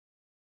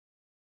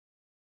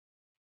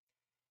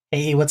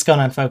Hey, what's going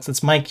on, folks?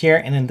 It's Mike here,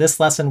 and in this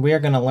lesson, we are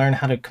going to learn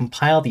how to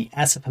compile the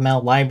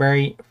SFML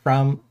library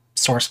from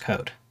source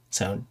code.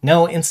 So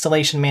no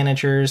installation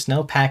managers,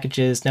 no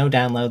packages, no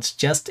downloads,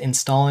 just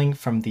installing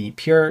from the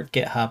pure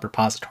GitHub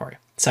repository.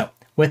 So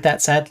with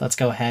that said, let's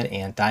go ahead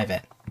and dive in.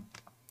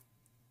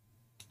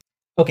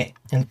 Okay,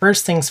 and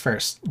first things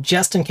first,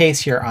 just in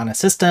case you're on a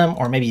system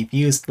or maybe you've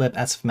used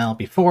libsfml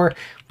before,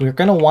 we're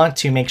going to want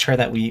to make sure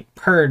that we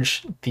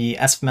purge the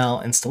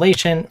SFML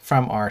installation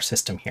from our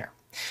system here.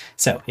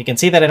 So you can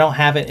see that I don't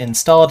have it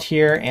installed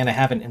here, and I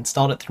haven't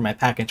installed it through my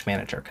package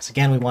manager, because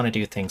again, we want to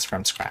do things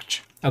from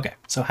scratch. Okay,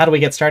 so how do we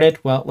get started?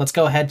 Well, let's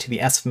go ahead to the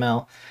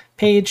SFML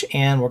page,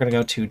 and we're going to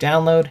go to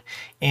download.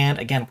 And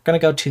again, we're going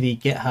to go to the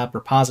GitHub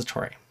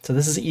repository. So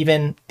this is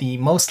even the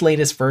most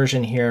latest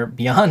version here,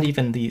 beyond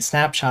even the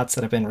snapshots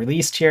that have been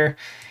released here.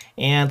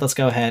 And let's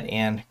go ahead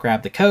and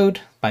grab the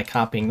code by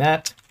copying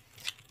that.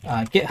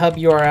 GitHub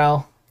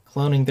URL,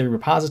 cloning the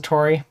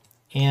repository,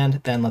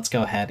 and then let's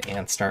go ahead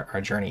and start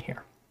our journey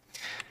here.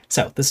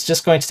 So this is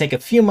just going to take a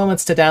few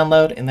moments to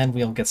download, and then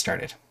we'll get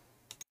started.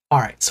 All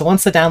right, so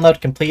once the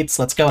download completes,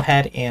 let's go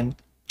ahead and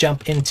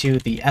jump into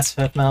the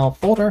SFML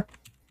folder,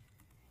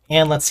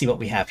 and let's see what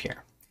we have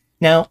here.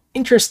 Now,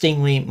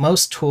 interestingly,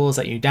 most tools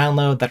that you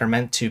download that are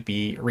meant to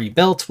be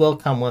rebuilt will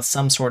come with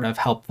some sort of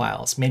help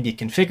files, maybe a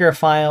configure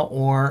file,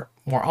 or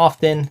more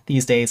often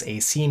these days, a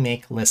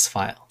CMake list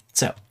file.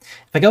 So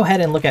if I go ahead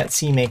and look at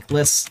CMake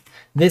lists,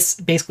 this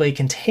basically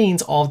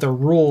contains all of the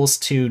rules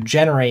to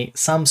generate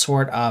some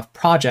sort of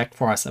project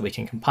for us that we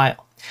can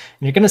compile.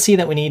 And you're going to see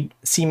that we need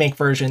CMake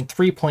version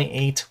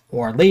 3.8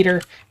 or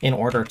later in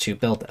order to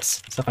build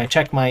this. So if I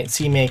check my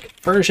CMake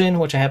version,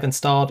 which I have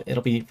installed,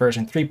 it'll be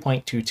version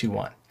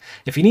 3.221.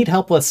 If you need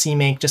help with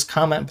CMake, just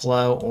comment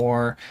below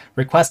or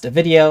request a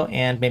video,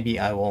 and maybe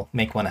I will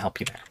make one to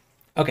help you there.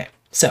 Okay,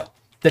 so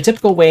the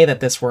typical way that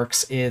this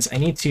works is I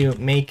need to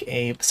make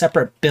a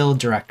separate build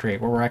directory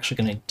where we're actually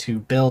going to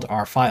build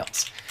our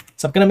files.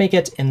 So I'm going to make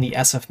it in the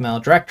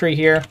SFML directory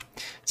here.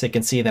 So you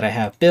can see that I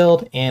have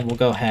build, and we'll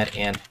go ahead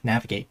and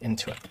navigate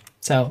into it.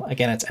 So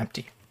again, it's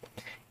empty.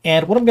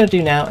 And what I'm going to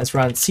do now is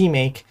run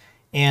CMake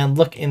and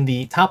look in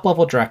the top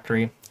level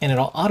directory, and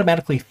it'll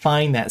automatically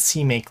find that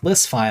CMake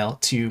list file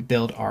to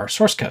build our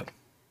source code.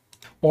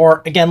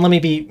 Or again, let me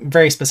be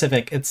very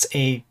specific. It's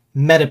a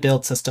meta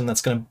build system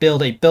that's going to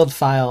build a build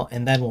file,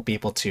 and then we'll be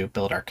able to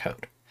build our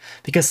code.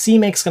 Because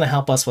CMake is going to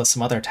help us with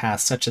some other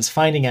tasks, such as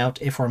finding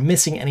out if we're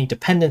missing any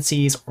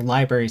dependencies or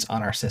libraries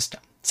on our system.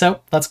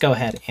 So let's go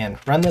ahead and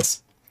run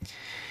this.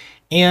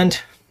 And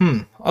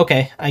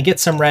okay, I get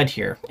some red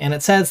here, and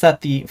it says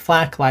that the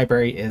FLAC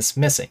library is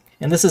missing.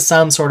 And this is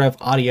some sort of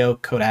audio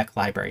codec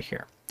library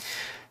here.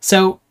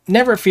 So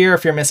never fear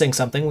if you're missing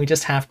something. We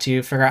just have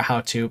to figure out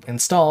how to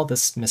install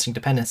this missing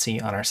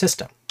dependency on our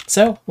system.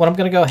 So what I'm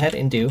going to go ahead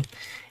and do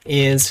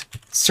is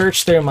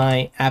search through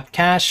my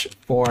apt-cache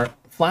for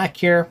FLAC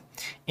here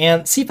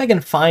and see if I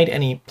can find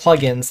any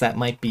plugins that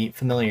might be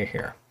familiar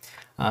here.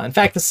 In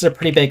fact, this is a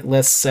pretty big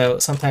list, so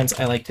sometimes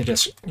I like to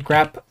just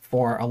grep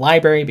for a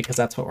library because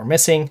that's what we're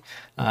missing,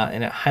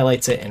 and it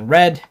highlights it in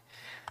red.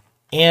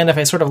 And if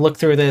I sort of look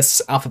through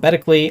this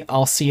alphabetically,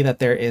 I'll see that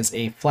there is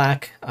a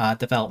FLAC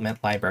development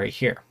library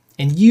here.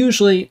 And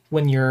usually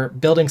when you're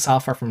building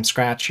software from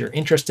scratch, you're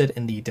interested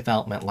in the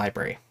development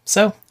library.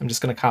 So I'm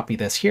just going to copy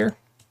this here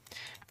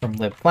from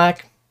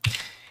libflac.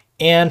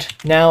 And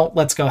now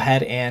let's go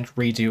ahead and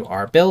redo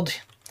our build.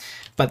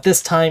 But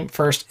this time,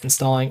 first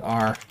installing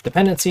our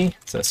dependency.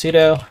 So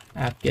sudo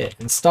apt-get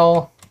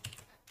install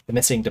the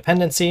missing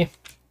dependency.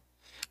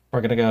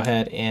 We're going to go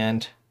ahead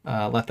and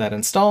let that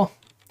install.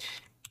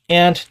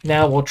 And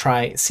now we'll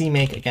try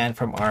CMake again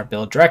from our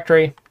build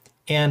directory.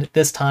 And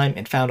this time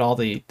it found all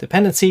the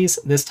dependencies,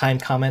 this time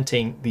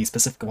commenting the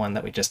specific one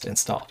that we just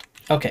installed.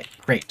 Okay,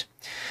 great.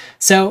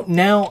 So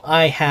now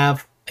I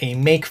have a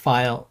make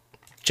file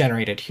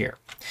generated here.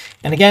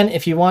 And again,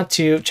 if you want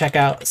to check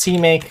out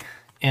CMake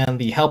and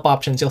the help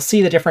options, you'll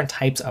see the different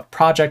types of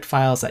project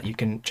files that you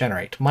can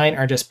generate. Mine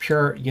are just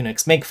pure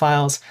Unix make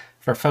files.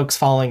 For folks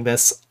following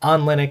this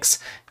on Linux,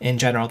 in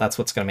general, that's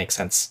what's going to make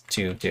sense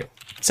to do.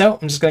 So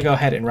I'm just going to go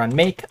ahead and run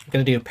make. I'm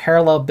going to do a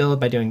parallel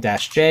build by doing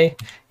 -j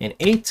in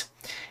 8,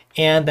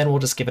 and then we'll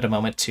just give it a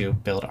moment to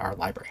build our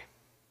library.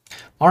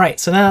 All right,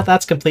 so now that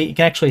that's complete, you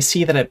can actually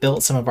see that it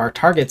built some of our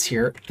targets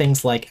here,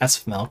 things like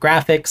SFML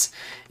graphics.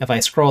 If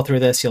I scroll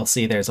through this, you'll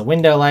see there's a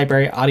window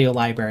library, audio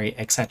library,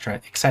 etc.,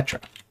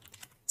 etc.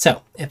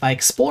 So if I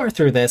explore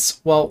through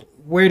this, well,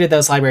 where did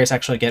those libraries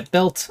actually get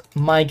built?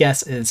 My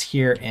guess is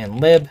here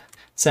in lib.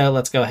 So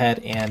let's go ahead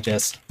and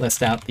just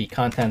list out the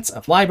contents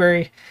of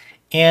library,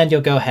 and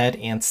you'll go ahead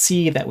and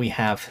see that we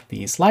have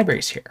these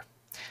libraries here.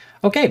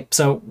 Okay,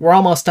 so we're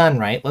almost done,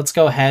 right? Let's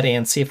go ahead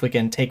and see if we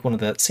can take one of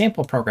the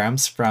sample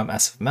programs from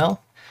SFML.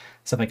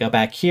 So if I go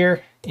back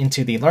here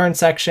into the Learn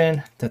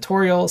section,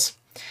 Tutorials,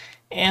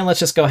 and let's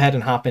just go ahead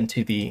and hop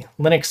into the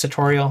Linux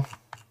tutorial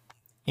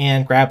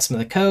and grab some of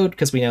the code,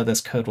 because we know this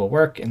code will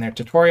work in their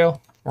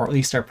tutorial, or at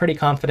least are pretty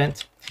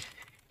confident.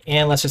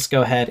 And let's just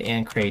go ahead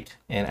and create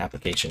an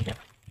application here.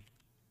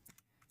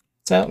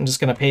 So I'm just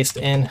going to paste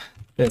in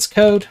this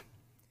code.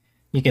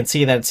 You can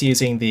see that it's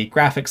using the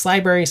graphics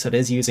library, so it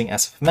is using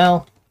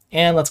SFML.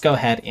 And let's go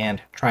ahead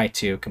and try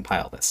to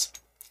compile this.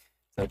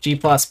 So G++,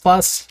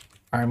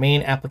 our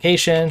main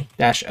application,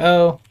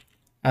 -o,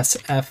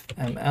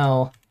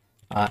 SFML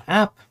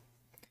app,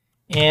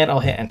 and I'll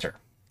hit enter.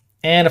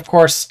 And of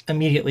course,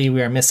 immediately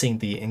we are missing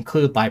the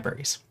include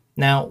libraries.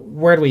 Now,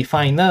 where do we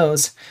find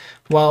those?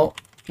 Well,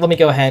 let me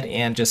go ahead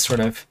and just sort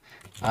of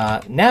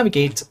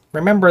navigate.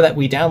 Remember that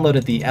we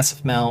downloaded the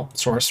SFML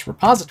source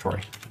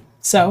repository.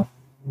 So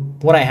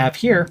what I have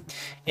here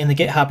in the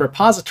GitHub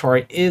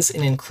repository is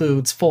an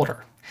includes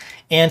folder.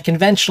 And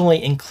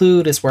conventionally,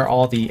 include is where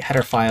all the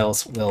header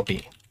files will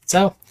be.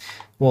 So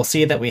we'll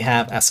see that we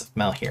have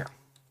SFML here.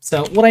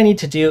 So what I need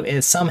to do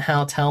is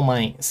somehow tell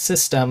my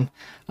system,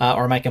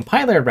 or my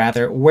compiler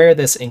rather, where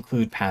this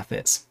include path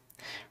is.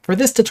 For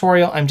this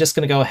tutorial, I'm just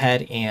going to go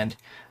ahead and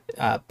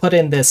put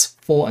in this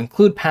full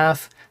include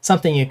path.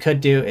 Something you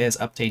could do is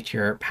update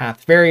your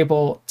path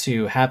variable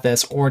to have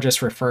this, or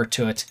just refer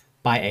to it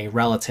by a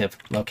relative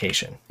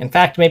location. In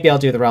fact, maybe I'll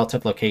do the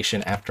relative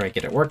location after I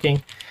get it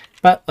working,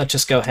 but let's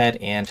just go ahead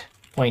and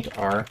point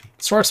our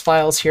source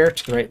files here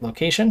to the right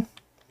location.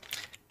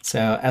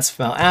 So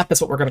SFML app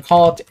is what we're going to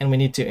call it, and we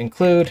need to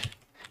include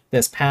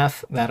this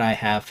path that I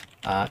have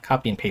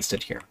copy and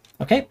pasted here.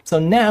 Okay, so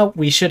now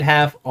we should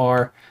have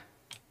our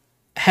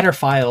header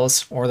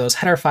files, or those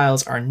header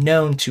files are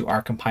known to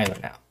our compiler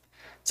now.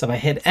 So if I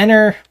hit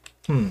enter,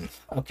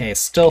 okay,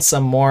 still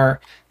some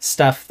more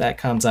stuff that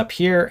comes up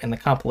here in the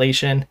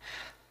compilation.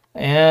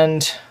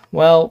 And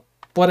well,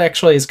 what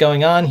actually is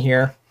going on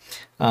here,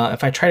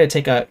 if I try to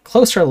take a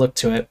closer look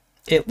to it,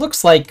 it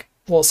looks like,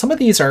 well, some of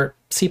these are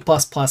C++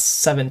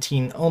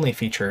 17 only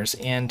features,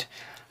 and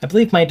I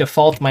believe my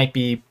default might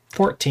be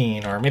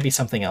 14 or maybe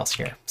something else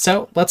here.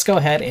 So let's go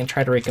ahead and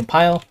try to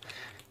recompile,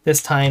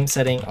 this time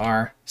setting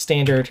our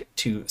standard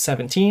to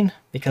 17,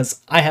 because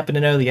I happen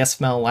to know the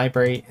SFML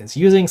library is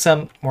using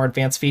some more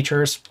advanced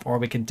features, or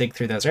we can dig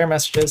through those error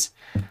messages.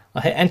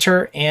 I'll hit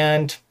enter,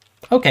 and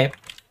okay,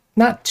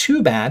 not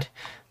too bad,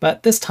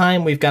 but this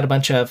time we've got a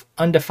bunch of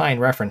undefined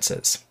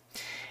references.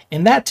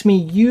 And that to me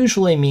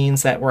usually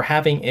means that we're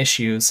having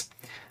issues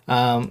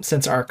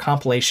since our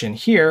compilation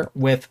here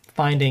with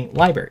finding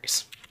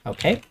libraries.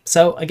 Okay,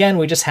 so again,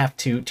 we just have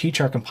to teach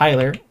our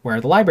compiler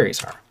where the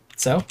libraries are.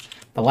 So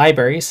the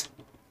libraries,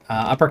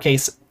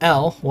 uppercase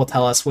L, will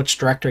tell us which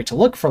directory to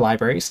look for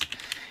libraries,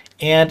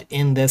 and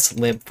in this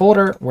lib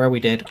folder where we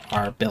did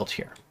our build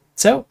here.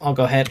 So I'll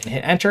go ahead and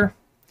hit enter.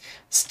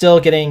 Still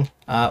getting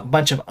a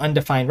bunch of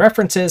undefined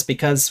references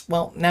because,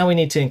 well, now we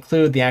need to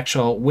include the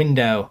actual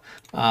window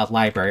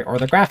library or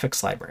the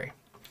graphics library.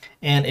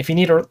 And if you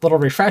need a little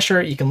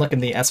refresher, you can look in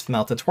the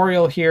SFML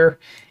tutorial here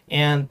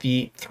and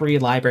the 3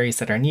 libraries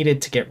that are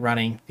needed to get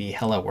running the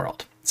hello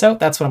world. So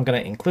that's what I'm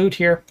going to include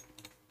here.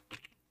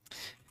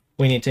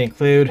 We need to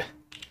include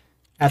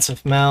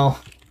SFML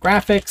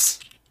graphics,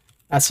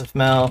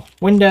 SFML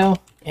window,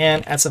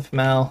 and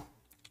SFML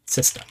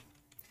system.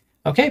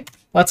 Okay,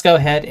 let's go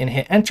ahead and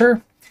hit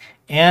enter,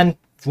 and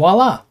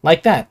voila,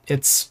 like that.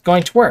 It's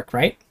going to work,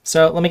 right?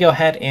 So let me go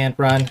ahead and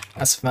run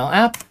SFML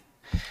app,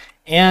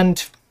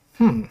 and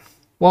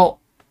well,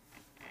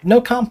 no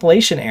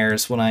compilation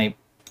errors when I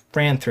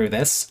ran through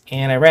this,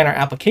 and I ran our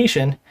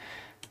application,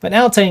 but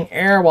now it's saying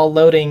error while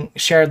loading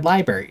shared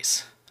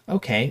libraries.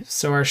 Okay,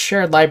 so our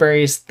shared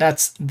libraries,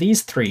 that's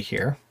these 3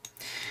 here.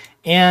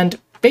 And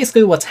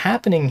basically what's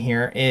happening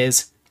here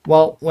is,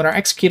 well, when our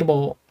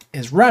executable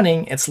is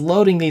running, it's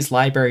loading these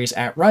libraries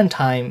at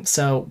runtime,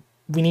 so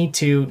we need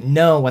to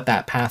know what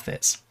that path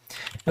is.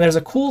 And there's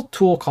a cool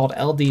tool called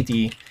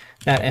LDD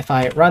that if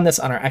I run this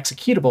on our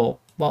executable,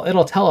 well,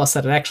 it'll tell us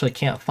that it actually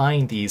can't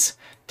find these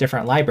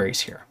different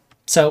libraries here.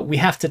 So we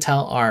have to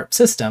tell our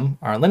system,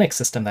 our Linux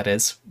system that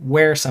is,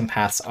 where some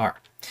paths are.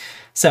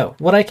 So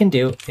what I can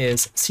do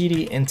is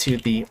cd into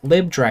the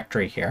lib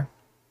directory here,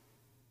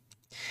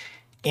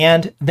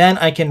 and then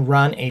I can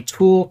run a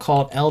tool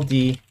called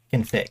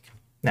ld-config.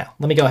 Now,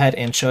 let me go ahead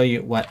and show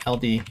you what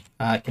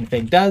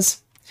ld-config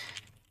does.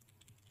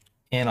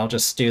 And I'll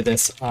just do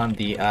this on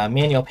the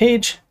manual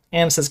page.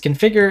 And it says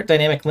configure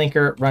dynamic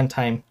linker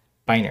runtime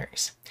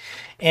binaries.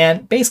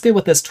 And basically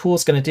what this tool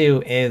is going to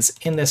do is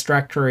in this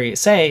directory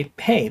say,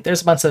 hey,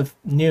 there's a bunch of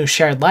new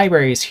shared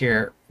libraries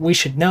here. We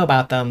should know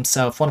about them.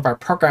 So if one of our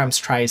programs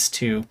tries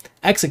to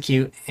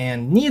execute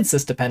and needs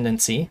this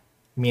dependency,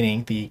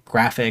 meaning the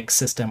graphics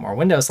system or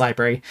Windows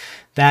library,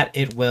 that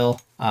it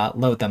will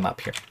load them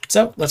up here.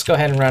 So let's go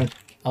ahead and run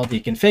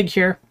ld-config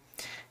here.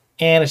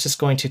 And it's just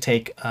going to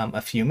take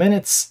a few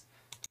minutes.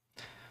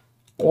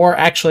 Or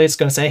actually, it's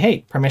going to say,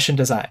 hey, permission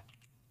desired.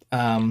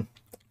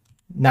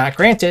 Not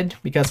granted,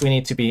 because we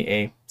need to be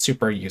a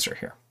super user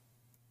here.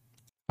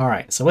 All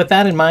right, so with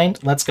that in mind,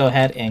 let's go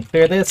ahead and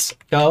clear this,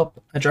 go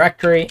a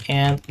directory,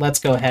 and let's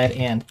go ahead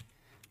and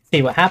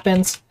see what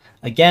happens.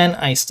 Again,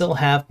 I still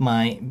have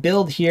my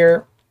build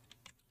here,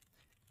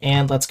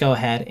 and let's go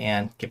ahead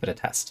and give it a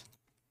test.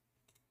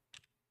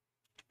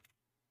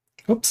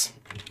 Oops.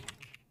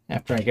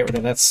 After I get rid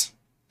of this.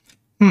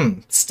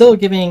 Still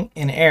giving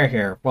an error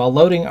here while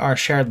loading our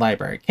shared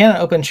library. Cannot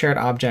open shared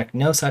object,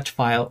 no such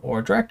file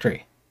or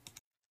directory.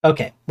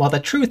 Okay, well the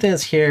truth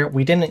is here,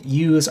 we didn't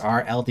use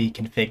our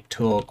ld-config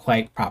tool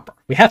quite proper.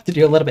 We have to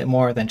do a little bit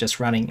more than just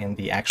running in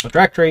the actual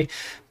directory,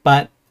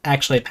 but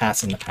actually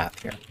passing the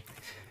path here.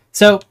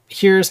 So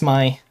here's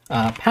my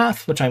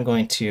path, which I'm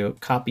going to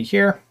copy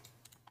here.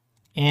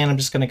 And I'm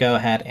just going to go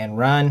ahead and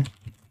run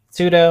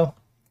sudo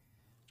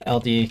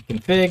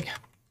ld-config,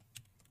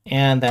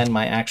 and then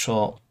my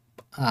actual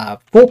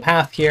full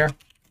path here.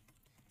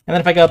 And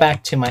then if I go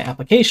back to my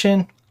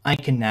application, I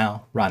can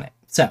now run it.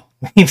 So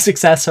we've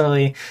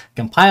successfully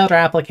compiled our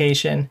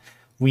application.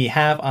 We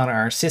have on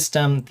our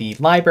system the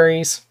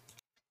libraries,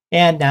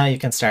 and now you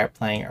can start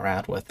playing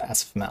around with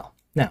SFML.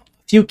 Now,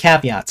 a few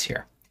caveats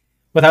here.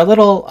 With our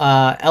little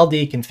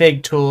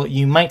ld-config tool,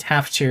 you might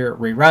have to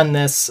rerun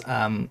this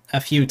a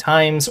few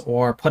times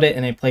or put it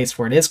in a place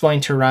where it is going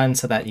to run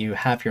so that you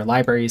have your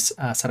libraries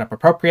set up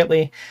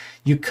appropriately.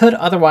 You could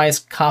otherwise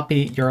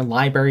copy your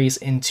libraries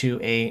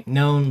into a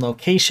known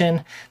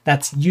location.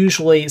 That's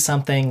usually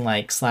something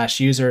like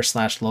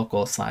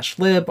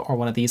 /user/local/lib or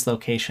one of these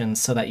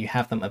locations so that you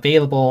have them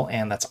available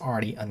and that's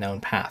already a known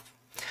path.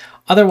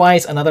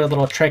 Otherwise, another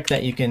little trick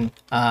that you can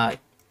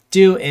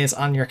do is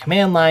on your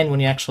command line, when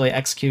you actually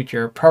execute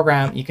your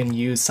program, you can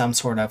use some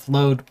sort of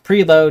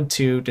preload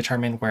to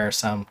determine where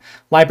some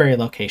library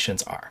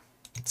locations are.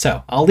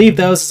 So I'll leave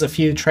those as a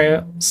few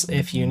trails.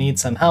 If you need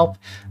some help,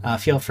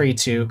 feel free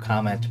to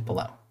comment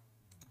below.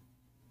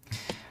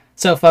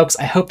 So folks,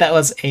 I hope that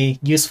was a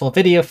useful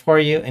video for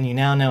you and you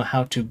now know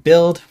how to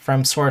build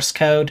from source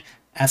code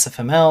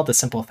SFML, the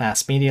simple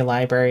fast media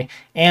library,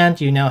 and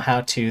you know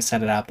how to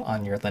set it up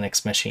on your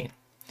Linux machine.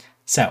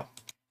 So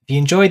if you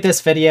enjoyed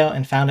this video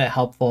and found it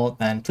helpful,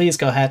 then please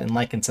go ahead and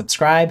like and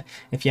subscribe.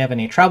 If you have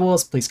any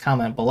troubles, please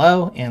comment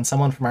below and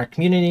someone from our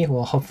community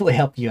will hopefully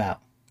help you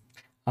out.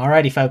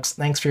 Alrighty folks,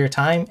 thanks for your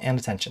time and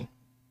attention.